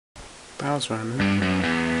Bow's random.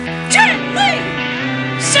 Gently!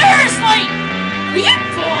 Seriously! Are you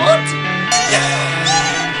bored?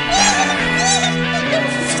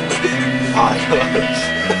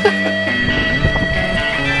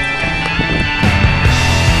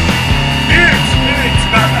 It's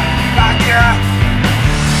back here!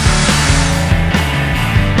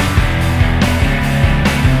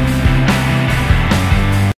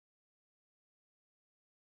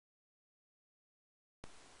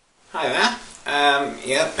 Hi there.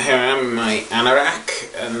 Yep, here I am in my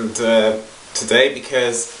anorak, and today,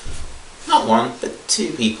 because not one but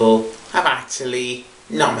two people have actually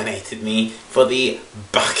nominated me for the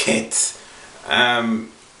bucket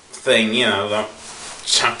thing, you know, that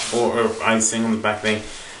chap water icing on the back thing.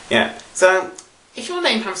 Yeah. So if your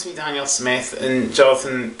name happens to be Daniel Smith and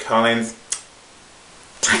Jonathan Collins,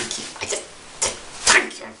 thank you.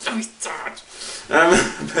 Thank you. I'm so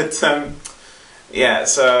sad. Yeah,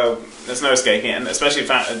 so there's no escaping it, and especially the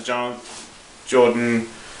fact that Jordan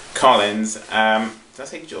Collins, did I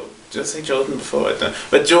say Jordan before? I don't know.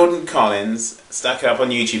 But Jordan Collins stuck it up on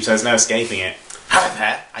YouTube, so there's no escaping it.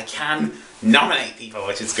 However, I can nominate people,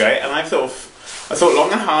 which is great, and I thought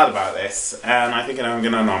long and hard about this, and I think I know I'm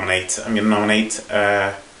going to nominate. I'm going to nominate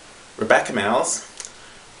Rebecca Mills,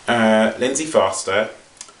 Lindsay Foster,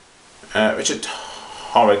 Richard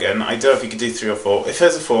Horrigan. I don't know if you could do 3 or 4. If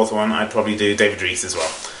there's a 4th one, I'd probably do David Rees as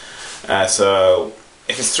well. So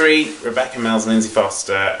if it's 3, Rebecca Mills, Lindsay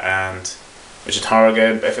Foster, and Richard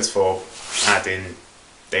Horrigan. But if it's 4, add in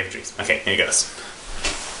David Rees. Okay, here goes.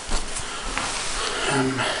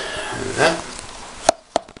 That.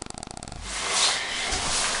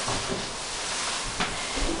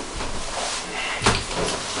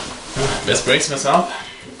 Best brace myself.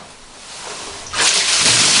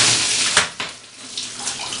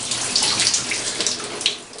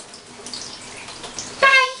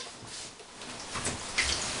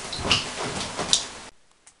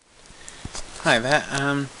 Hi there,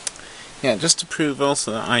 yeah, just to prove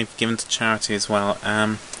also that I've given to charity as well,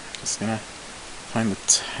 just gonna find the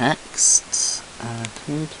text,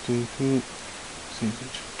 here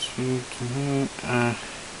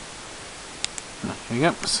we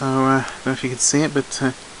go, so, I don't know if you can see it, but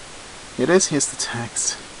here it is, here's the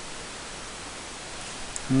text,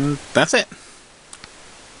 and that's it.